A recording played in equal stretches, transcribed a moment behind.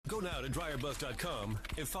now to DryerBuzz.com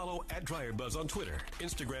and follow @DryerBuzz on Twitter,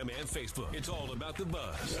 Instagram, and Facebook. It's all about the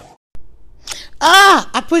buzz.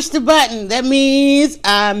 I pushed the button. That means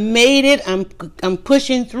I made it. I'm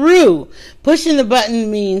pushing through. Pushing the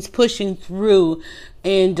button means pushing through.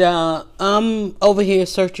 And I'm over here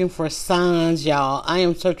searching for signs, y'all. I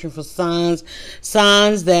am searching for signs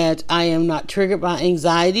that I am not triggered by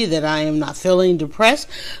anxiety, that I am not feeling depressed,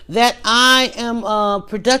 that I am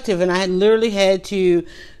productive. And I literally had to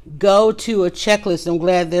go to a checklist. I'm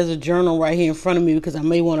glad there's a journal right here in front of me because I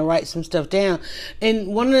may want to write some stuff down. And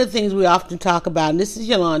one of the things we often talk about, and this is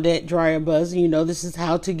Yolanda at Dryer Buzz, you know, this is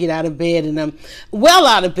how to get out of bed. And I'm well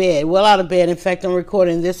out of bed. In fact, I'm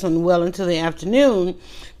recording this one well into the afternoon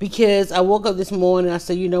because I woke up this morning. I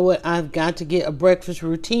said, you know what? I've got to get a breakfast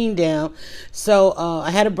routine down. So I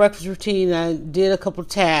had a breakfast routine. I did a couple of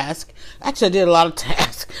tasks. Actually, I did a lot of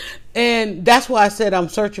tasks. And that's why I said I'm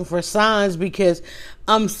searching for signs, because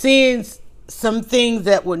I'm seeing some things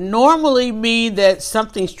that would normally mean that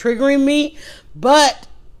something's triggering me, but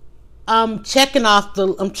I'm checking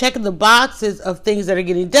the boxes of things that are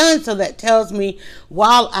getting done. So that tells me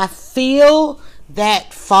while I feel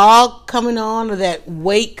that fog coming on or that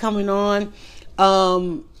weight coming on,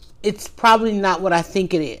 it's probably not what I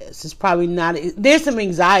think it is. It's probably not. There's some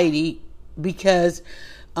anxiety because,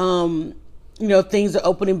 you know, things are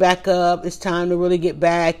opening back up. It's time to really get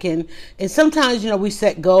back. And sometimes, you know, we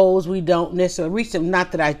set goals. We don't necessarily reach them.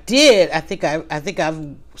 Not that I did. I think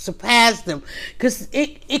I've surpassed them, because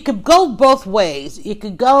it could go both ways. It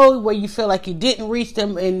could go where you feel like you didn't reach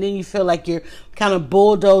them, and then you feel like you're kind of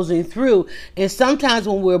bulldozing through. And sometimes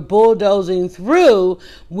when we're bulldozing through,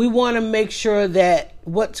 we want to make sure that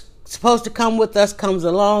what's supposed to come with us comes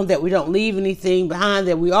along, that we don't leave anything behind,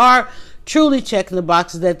 that we are truly checking the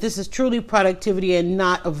boxes, that this is truly productivity and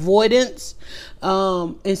not avoidance.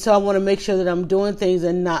 And so I want to make sure that I'm doing things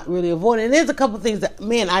and not really avoiding. And there's a couple things that,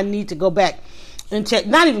 man, I need to go back and check.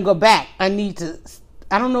 Not even go back. I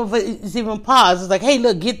don't know if it's even pause. It's like, hey,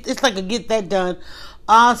 look, it's like a get that done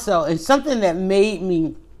also. And something that made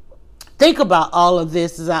me think about all of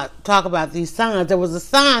this as I talk about these signs. There was a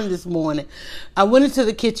sign this morning. I went into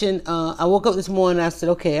the kitchen. I woke up this morning. I said,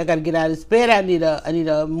 okay, I got to get out of this bed. I need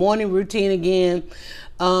a morning routine again,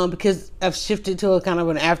 because I've shifted to a kind of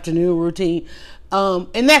an afternoon routine,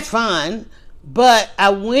 and that's fine. But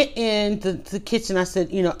I went into the kitchen. I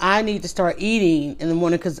said, you know, I need to start eating in the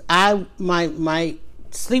morning, because my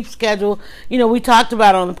sleep schedule, you know, we talked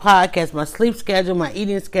about on the podcast, my sleep schedule, my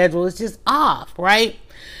eating schedule is just off, right?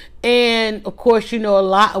 And of course, you know, a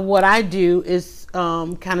lot of what I do is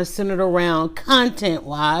kind of centered around content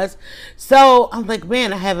wise. So I'm like,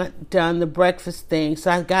 man, I haven't done the breakfast thing.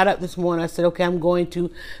 So I got up this morning. I said, okay, I'm going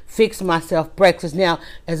to fix myself breakfast. Now,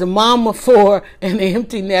 as a mom of 4 and an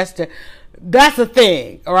empty nester, that's a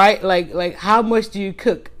thing, all right? Like how much do you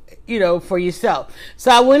cook, you know, for yourself?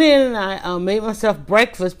 So I went in and I made myself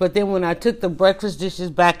breakfast. But then when I took the breakfast dishes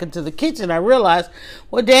back into the kitchen, I realized,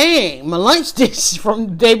 well, dang, my lunch dish from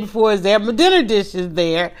the day before is there. My dinner dish is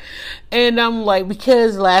there. And I'm like,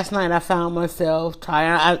 because last night I found myself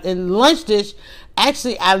tired. And lunch dish,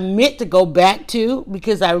 actually, I meant to go back to,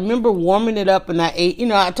 because I remember warming it up and I ate. You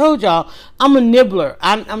know, I told y'all, I'm a nibbler.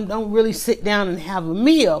 I don't really sit down and have a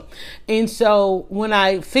meal. And so when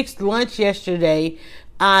I fixed lunch yesterday,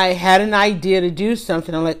 I had an idea to do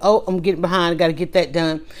something. I'm like, oh, I'm getting behind. I got to get that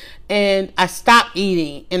done. And I stopped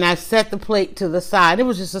eating and I set the plate to the side. It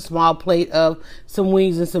was just a small plate of some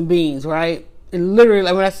wings and some beans, right? And literally,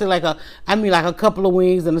 when I say I mean like a couple of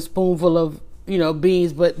wings and a spoonful of, you know,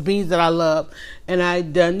 beans, but beans that I love. And I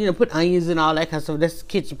done, you know, put onions and all that kind of stuff. That's the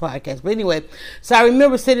kitchen podcast. But anyway, so I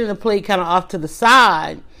remember setting the plate kind of off to the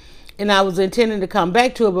side. And I was intending to come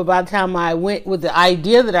back to it. But by the time I went with the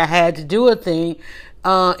idea that I had to do a thing,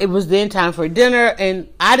 it was then time for dinner, and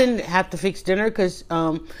I didn't have to fix dinner because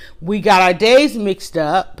we got our days mixed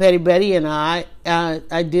up. Petty Betty and I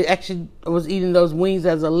was eating those wings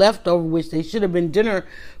as a leftover, which they should have been dinner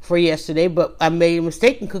for yesterday, but I made a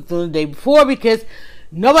mistake and cooked them the day before because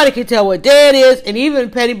nobody could tell what day it is. And even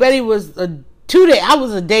Petty Betty was I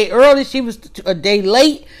was a day early, she was a day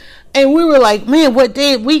late, and we were like, man, what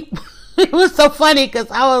day we? It was so funny because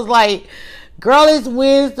I was like, girl, it's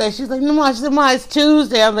Wednesday. She's like, no, Ma, it's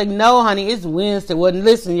Tuesday. I was like, no, honey, it's Wednesday. Well,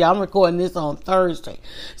 listen, y'all, I'm recording this on Thursday.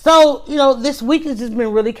 So, you know, this week has just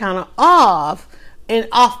been really kind of off and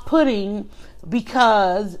off-putting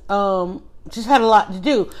because just had a lot to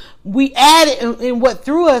do. We added, and what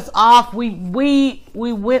threw us off, we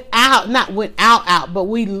went out, not went out, but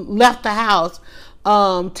we left the house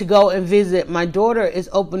to go and visit. My daughter is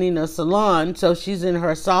opening a salon, so she's in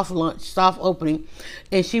her soft opening,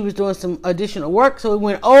 and she was doing some additional work. So we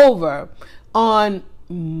went over on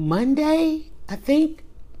Monday, I think.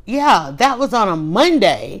 Yeah, that was on a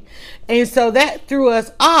Monday. And so that threw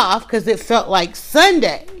us off because it felt like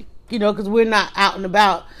Sunday, because we're not out and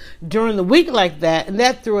about during the week like that. And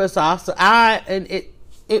that threw us off. So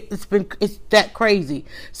it's that crazy.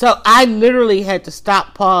 So I literally had to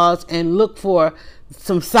stop, pause, and look for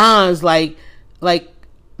some signs like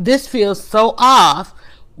this feels so off.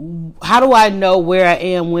 How do I know where I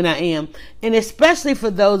am when I am? And especially for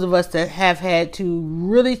those of us that have had to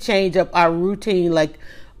really change up our routine like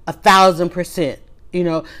 1,000%.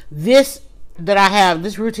 This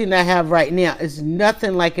routine that I have right now is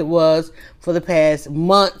nothing like it was for the past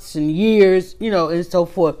months and years, and so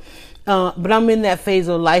forth. But I'm in that phase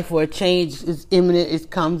of life where change is imminent. It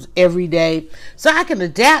comes every day. So I can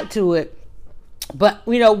adapt to it. But,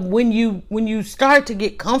 when you start to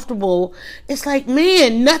get comfortable, it's like,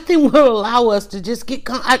 man, nothing will allow us to just get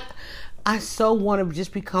I so want to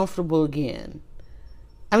just be comfortable again.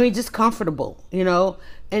 I mean, just comfortable,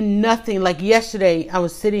 and nothing. Like yesterday, I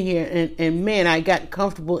was sitting here and man, I got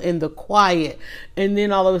comfortable in the quiet. And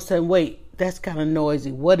then all of a sudden, wait, that's kind of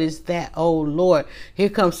noisy. What is that? Oh, Lord, here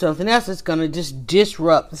comes something else that's going to just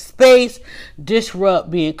disrupt the space, disrupt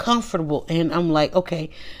being comfortable. And I'm like, okay.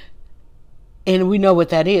 And we know what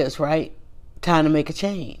that is, right? Time to make a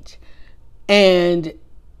change. And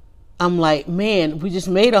I'm like, man, we just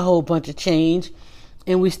made a whole bunch of change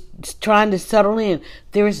and we're trying to settle in.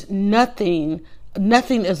 There's nothing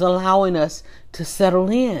is allowing us to settle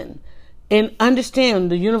in. And understand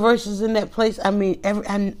the universe is in that place. I mean,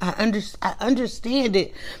 I understand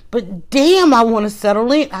it, but damn, I want to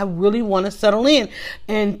settle in. I really want to settle in,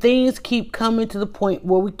 and things keep coming to the point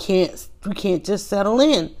where we can't just settle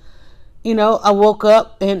in. I woke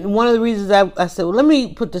up, and one of the reasons I said, well, let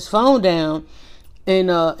me put this phone down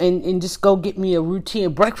and just go get me a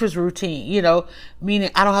breakfast routine. Meaning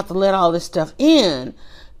I don't have to let all this stuff in,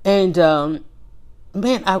 and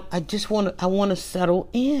man, I want to settle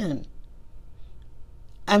in.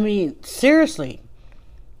 I mean, seriously.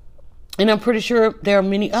 And I'm pretty sure there are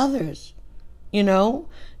many others,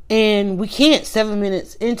 and we can't 7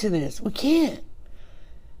 minutes into this. We can't.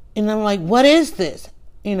 And I'm like, what is this?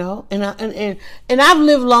 And I've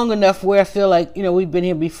lived long enough where I feel like, we've been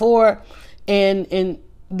here before, and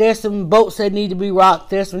there's some boats that need to be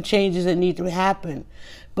rocked. There's some changes that need to happen.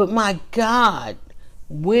 But my God,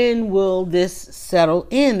 when will this settle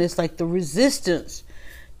in? It's like the resistance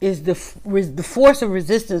is the force of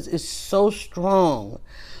resistance is so strong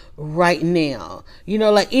right now.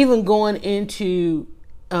 Like even going into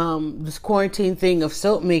this quarantine thing of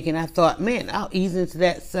soap making, I thought, man, I'll ease into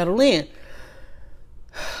that, settle in.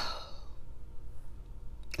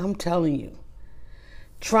 I'm telling you,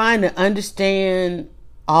 trying to understand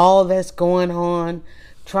all that's going on,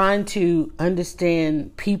 trying to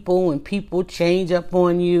understand people when people change up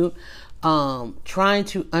on you, trying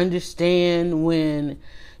to understand when,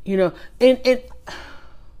 and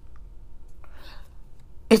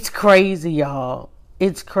it's crazy, y'all.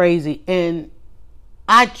 It's crazy. And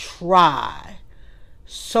I try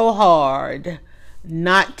so hard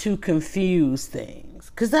not to confuse things,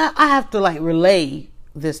 because I have to relay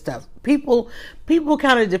this stuff. People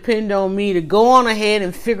kind of depend on me to go on ahead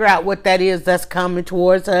and figure out what that is that's coming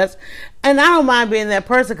towards us. And I don't mind being that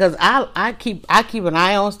person, because I keep an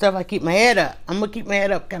eye on stuff. I keep my head up. I'm gonna keep my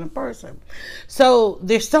head up kind of person. So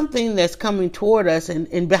there's something that's coming toward us,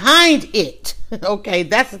 and behind it, okay,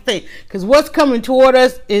 that's the thing. Because what's coming toward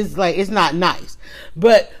us is it's not nice.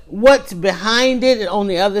 But what's behind it and on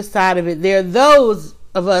the other side of it, there are those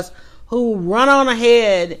of us who run on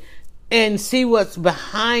ahead and see what's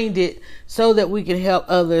behind it so that we can help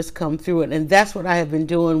others come through it. And that's what I have been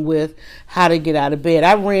doing with How to Get Out of Bed.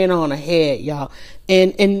 I ran on ahead, y'all.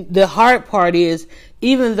 And the hard part is,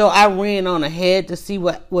 even though I ran on ahead to see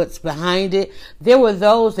what's behind it, there were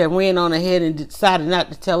those that ran on ahead and decided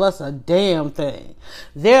not to tell us a damn thing.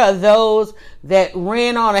 There are those that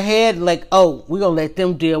ran on ahead like, oh, we're going to let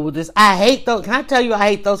them deal with this. I hate those. Can I tell you, I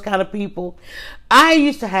hate those kind of people. I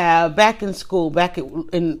used to have, back in school,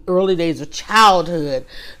 in early days of childhood,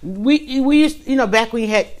 we used, back when you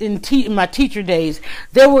had, in my teacher days,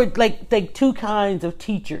 there were like two kinds of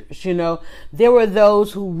teachers, There were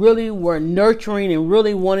those who really were nurturing and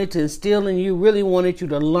really wanted to instill in you, really wanted you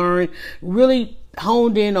to learn, really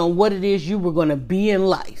honed in on what it is you were going to be in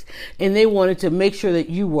life. And they wanted to make sure that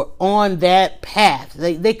you were on that path.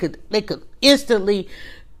 They could instantly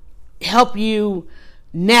help you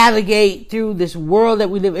navigate through this world that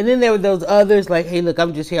we live in. And then there were those others like, hey, look,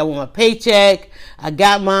 I'm just here. I want my paycheck. I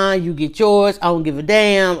got mine. You get yours. I don't give a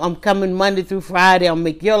damn. I'm coming Monday through Friday. I'll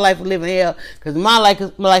make your life a living hell because my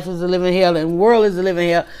life is a living hell and the world is a living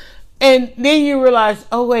hell. And then you realize,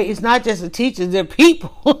 oh, wait, it's not just the teachers. They're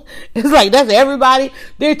people. It's like, that's everybody.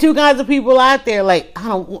 There are two kinds of people out there. Like,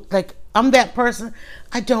 I'm that person.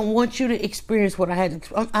 I don't want you to experience what I had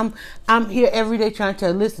to. I'm here every day trying to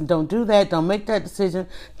tell you, listen, don't do that. Don't make that decision.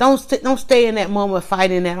 Don't stay in that moment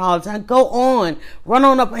fighting that all the time. Go on. Run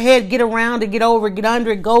on up ahead. Get around it. Get over it. Get under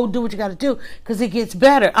it. Go do what you got to do because it gets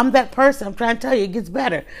better. I'm that person. I'm trying to tell you it gets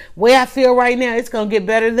better. The way I feel right now, it's going to get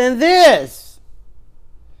better than this.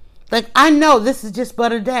 Like, I know this is just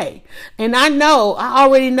but a day. And I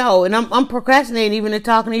already know, and I'm procrastinating even in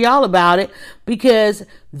talking to y'all about it because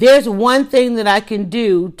there's one thing that I can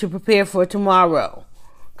do to prepare for tomorrow.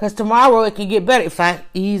 Because tomorrow it can get better if I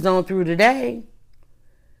ease on through today.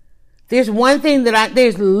 There's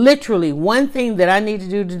literally one thing that I need to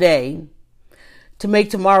do today to make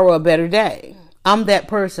tomorrow a better day. I'm that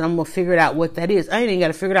person. I'm going to figure it out what that is. I ain't even got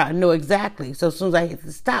to figure it out. I know exactly. So as soon as I hit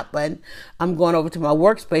the stop button, I'm going over to my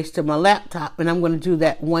workspace, to my laptop, and I'm going to do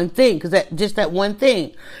that one thing. Because that one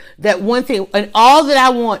thing, and all that I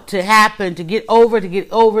want to happen, to get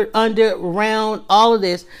over, under, around, all of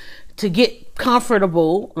this, to get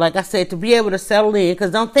comfortable, like I said, to be able to settle in. Because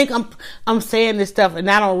don't think I'm saying this stuff and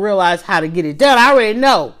I don't realize how to get it done. I already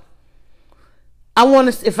know.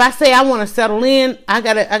 If I say I want to settle in, I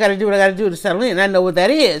gotta do what I gotta do to settle in. I know what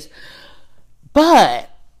that is. But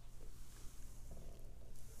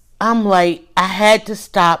I'm like, I had to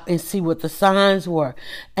stop and see what the signs were.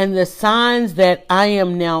 And the signs that I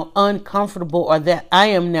am now uncomfortable or that I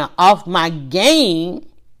am now off my game,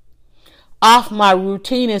 off my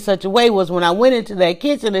routine in such a way was when I went into that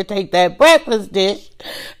kitchen to take that breakfast dish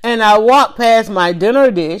and I walked past my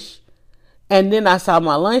dinner dish. And then I saw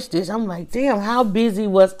my lunch dish. I'm like, damn, how busy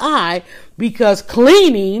was I? Because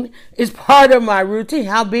cleaning is part of my routine.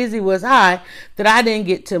 How busy was I that I didn't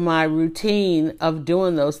get to my routine of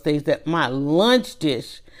doing those things, that my lunch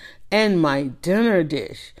dish and my dinner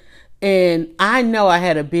dish. And I know I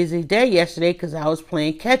had a busy day yesterday because I was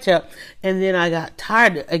playing catch up. And then I got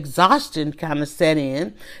tired. Exhaustion kind of set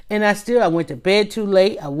in. And I went to bed too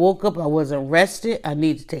late. I woke up. I wasn't rested. I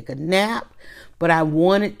needed to take a nap. But I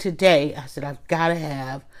wanted today, I said, I've got to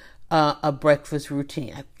have a breakfast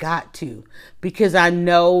routine. I've got to. Because I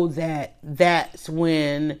know that that's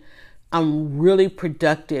when I'm really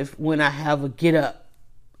productive, when I have a get up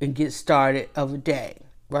and get started of a day,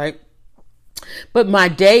 right? But my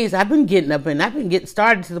days, I've been getting up and I've been getting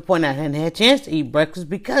started to the point I hadn't had a chance to eat breakfast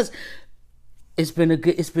because it's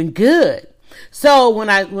been good. So when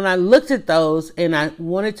I looked at those and I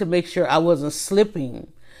wanted to make sure I wasn't slipping,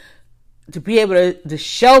 to be able to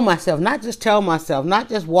show myself, not just tell myself, not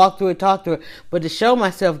just walk through it, talk through it, but to show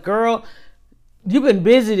myself, girl, you've been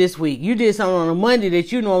busy this week. You did something on a Monday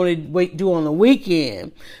that you normally do on the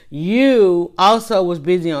weekend. You also was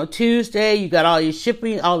busy on Tuesday. You got all your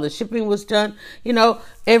shipping. All the shipping was done.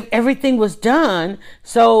 Everything was done.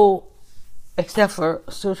 So, except for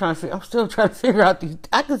I'm still trying to figure out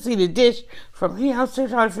I can see the dish from here. I'm still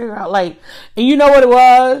trying to figure out and you know what it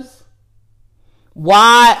was?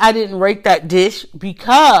 Why I didn't rate that dish?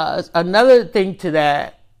 Because another thing to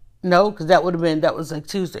that, because that was like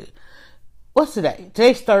Tuesday. What's today?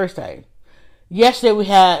 Today's Thursday. Yesterday we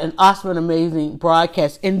had an awesome and amazing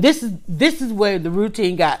broadcast, and this is where the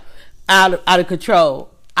routine got out of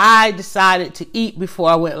control. I decided to eat before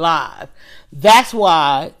I went live. That's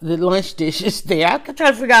why the lunch dish is there. I could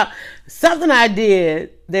try to figure out something I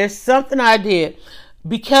did. There's something I did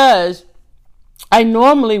because I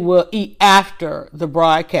normally will eat after the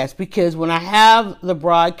broadcast, because when I have the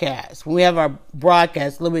broadcast, when we have our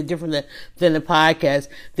broadcast, a little bit different than the podcast,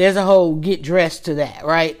 there's a whole get dressed to that,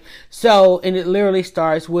 right? So, and it literally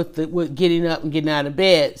starts with getting up and getting out of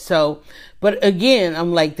bed. So, but again,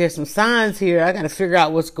 I'm like, there's some signs here. I got to figure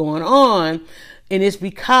out what's going on. And it's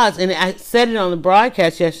because, and I said it on the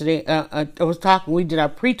broadcast yesterday, we did our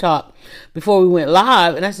pre-talk before we went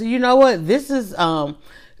live. And I said, you know what? This is, I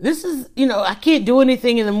can't do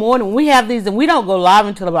anything in the morning. We have these and we don't go live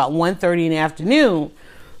until about 1:30 in the afternoon,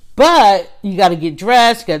 but you got to get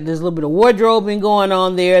dressed. There's a little bit of wardrobing going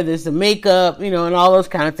on there. There's the makeup, and all those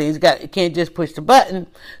kind of things. You can't just push the button.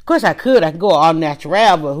 Of course I could go all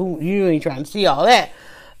natural, but you ain't trying to see all that.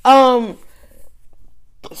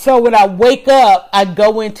 So when I wake up, I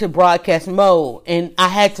go into broadcast mode, and I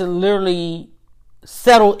had to literally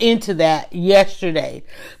settle into that yesterday,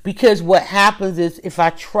 because what happens is if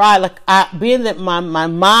I try, being that my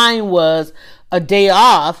mind was a day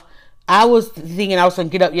off, I was thinking I was going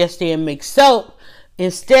to get up yesterday and make soap.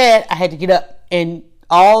 Instead, I had to get up, and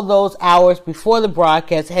all those hours before the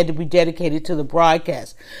broadcast had to be dedicated to the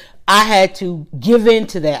broadcast. I had to give in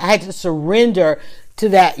to that. I had to surrender to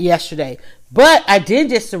that yesterday. But I didn't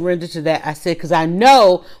just surrender to that. I said, because I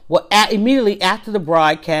know immediately after the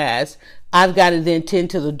broadcast, I've got to then tend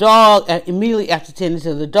to the dog. Immediately after tending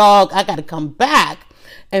to the dog, I got to come back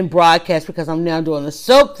and broadcast, because I'm now doing the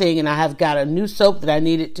soap thing, and I have got a new soap that I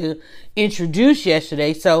needed to introduce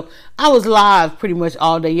yesterday. So I was live pretty much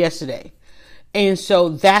all day yesterday. And so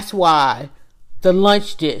that's why the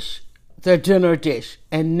lunch dish, the dinner dish,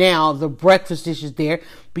 and now the breakfast dish is there.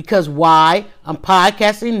 Because why? I'm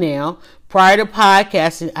podcasting now. Prior to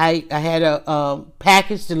podcasting, I had a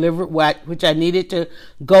package delivered, which I needed to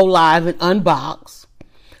go live and unbox.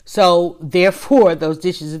 So therefore, those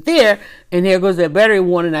dishes are there. And there goes that battery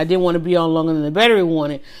warning. I didn't want to be on longer than the battery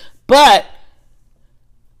warning. But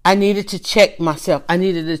I needed to check myself. I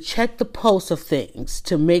needed to check the pulse of things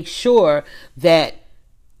to make sure that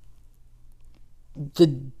the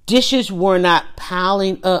dishes were not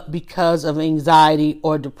piling up because of anxiety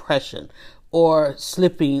or depression or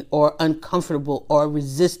slipping or uncomfortable or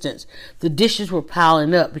resistance. The dishes were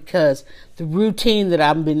piling up because the routine that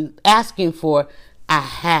I've been asking for, I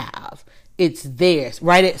have. It's theirs.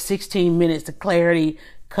 Right at 16 minutes, the clarity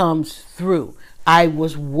comes through. I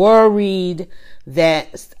was worried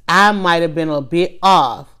that I might have been a bit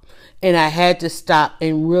off, and I had to stop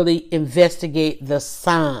and really investigate the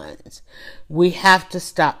signs. We have to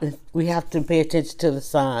stop. We have to pay attention to the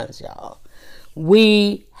signs, y'all.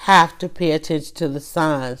 We have to pay attention to the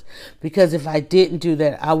signs, because if I didn't do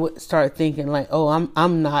that, I would start thinking like, oh,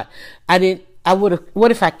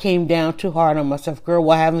 what if I came down too hard on myself? Girl,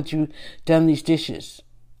 why haven't you done these dishes?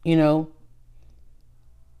 You know?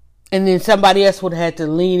 And then somebody else would have had to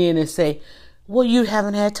lean in and say, well, you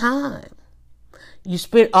haven't had time. You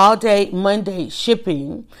spent all day Monday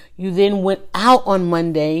shipping. You then went out on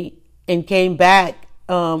Monday and came back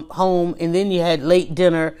home, and then you had late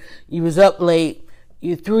dinner. You was up late.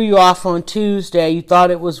 You threw you off on Tuesday. You thought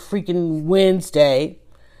it was freaking Wednesday.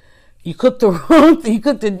 You cooked the wrong thing.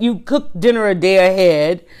 You cooked dinner a day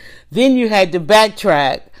ahead. Then you had to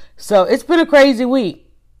backtrack. So it's been a crazy week.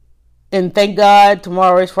 And thank God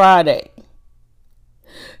tomorrow is Friday.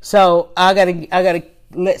 So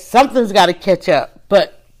something's gotta catch up.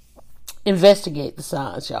 But investigate the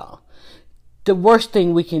signs, y'all. The worst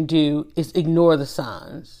thing we can do is ignore the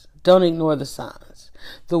signs. Don't ignore the signs.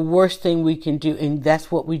 The worst thing we can do, and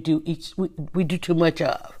that's what we do we do too much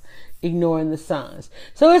of, ignoring the signs.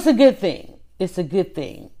 So it's a good thing. It's a good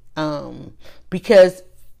thing. Because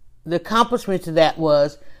the accomplishment to that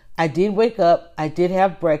was, I did wake up, I did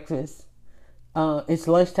have breakfast. It's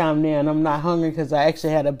lunchtime now, and I'm not hungry because I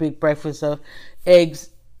actually had a big breakfast of eggs,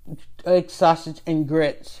 sausage, and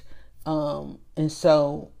grits. And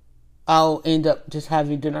so I'll end up just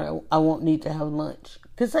having dinner. I won't need to have lunch,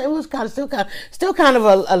 because it was still kind of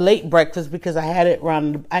a late breakfast, because I had it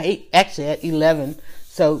I ate actually at 11,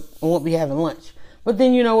 so I won't be having lunch. But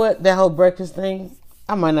then you know what? That whole breakfast thing,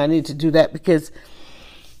 I might not need to do that, because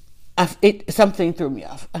something threw me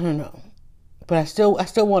off. I don't know. But I still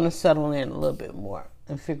want to settle in a little bit more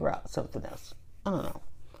and figure out something else. I don't know.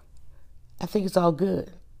 I think it's all good.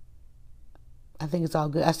 I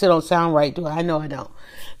still don't sound right, do I? I know I don't.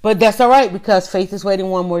 But that's all right, because Faith is waiting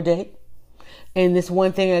one more day. And this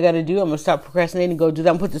one thing I got to do, I'm going to stop procrastinating and go do that.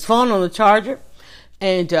 I'm going to put this phone on the charger.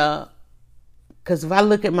 And because if I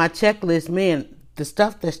look at my checklist, man, the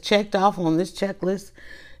stuff that's checked off on this checklist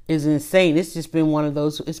is insane. It's just been one of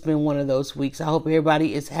those weeks. I hope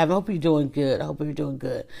everybody I hope you're doing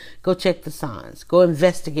good. Go check the signs. Go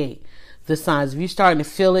investigate the signs. If you're starting to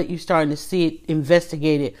feel it, you're starting to see it,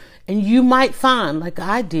 investigate it. And you might find, like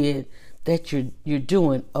I did, that you're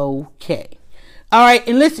doing okay. All right.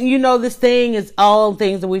 And listen, this thing is, all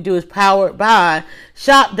things that we do is powered by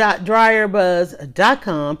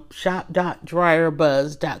shop.dryerbuzz.com,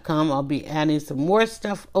 shop.dryerbuzz.com. I'll be adding some more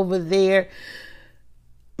stuff over there.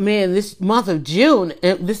 Man, this month of June,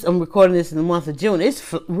 I'm recording this in the month of June,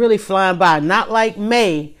 it's really flying by. Not like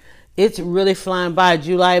May. It's really flying by.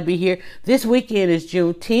 July will be here. This weekend is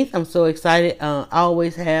Juneteenth. I'm so excited. I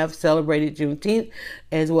always have celebrated Juneteenth,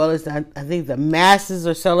 as well as I think the masses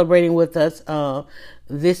are celebrating with us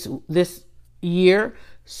this year.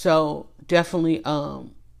 So definitely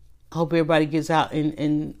I hope everybody gets out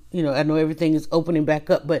and I know everything is opening back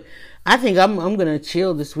up, but I think I'm going to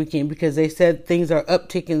chill this weekend because they said things are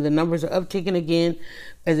upticking. The numbers are upticking again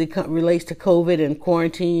as it relates to COVID and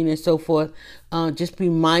quarantine and so forth. Just be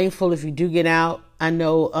mindful if you do get out. I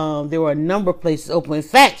know there were a number of places open. In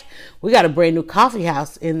fact, we got a brand new coffee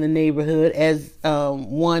house in the neighborhood as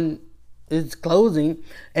one is closing,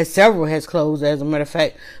 as several has closed, as a matter of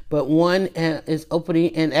fact. But one is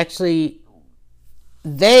opening, and actually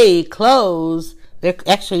they're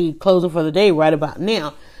actually closing for the day right about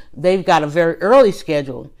now. They've got a very early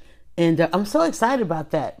schedule. And I'm so excited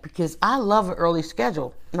about that because I love an early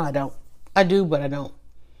schedule. No, I don't. I do, but I don't.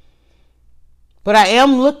 But I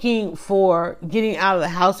am looking for getting out of the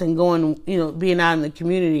house and going, being out in the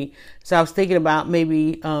community. So I was thinking about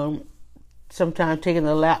maybe sometime taking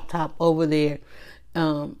the laptop over there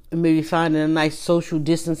and maybe finding a nice social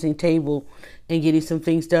distancing table and getting some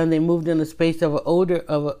things done. They moved in the space of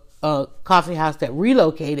a coffee house that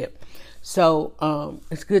relocated. So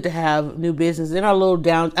it's good to have new business in our little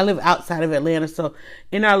I live outside of Atlanta, so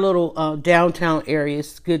in our little downtown area,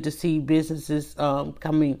 it's good to see businesses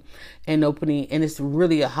coming and opening, and it's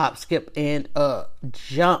really a hop, skip, and a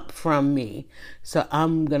jump from me. So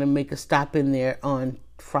I'm gonna make a stop in there on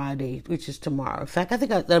Friday, which is tomorrow. In fact, I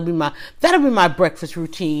think that'll be my breakfast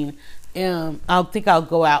routine. I think I'll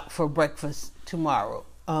go out for breakfast tomorrow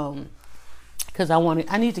because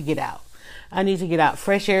I need to get out. I need to get out.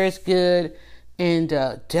 Fresh air is good, and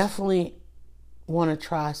definitely want to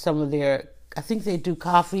try some of their, I think they do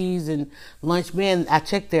coffees and lunch. Man, I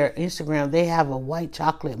checked their Instagram. They have a white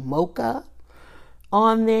chocolate mocha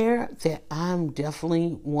on there that I'm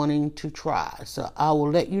definitely wanting to try. So I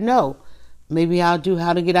will let you know. Maybe I'll do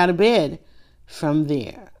how to get out of bed from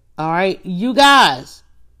there. All right, you guys,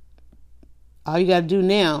 all you got to do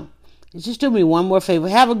now is just do me one more favor.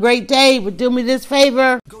 Have a great day, but do me this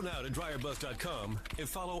favor. Go now to DryerBuzz.com and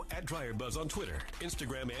follow @DryerBuzz on Twitter,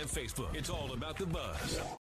 Instagram, and Facebook. It's all about the buzz.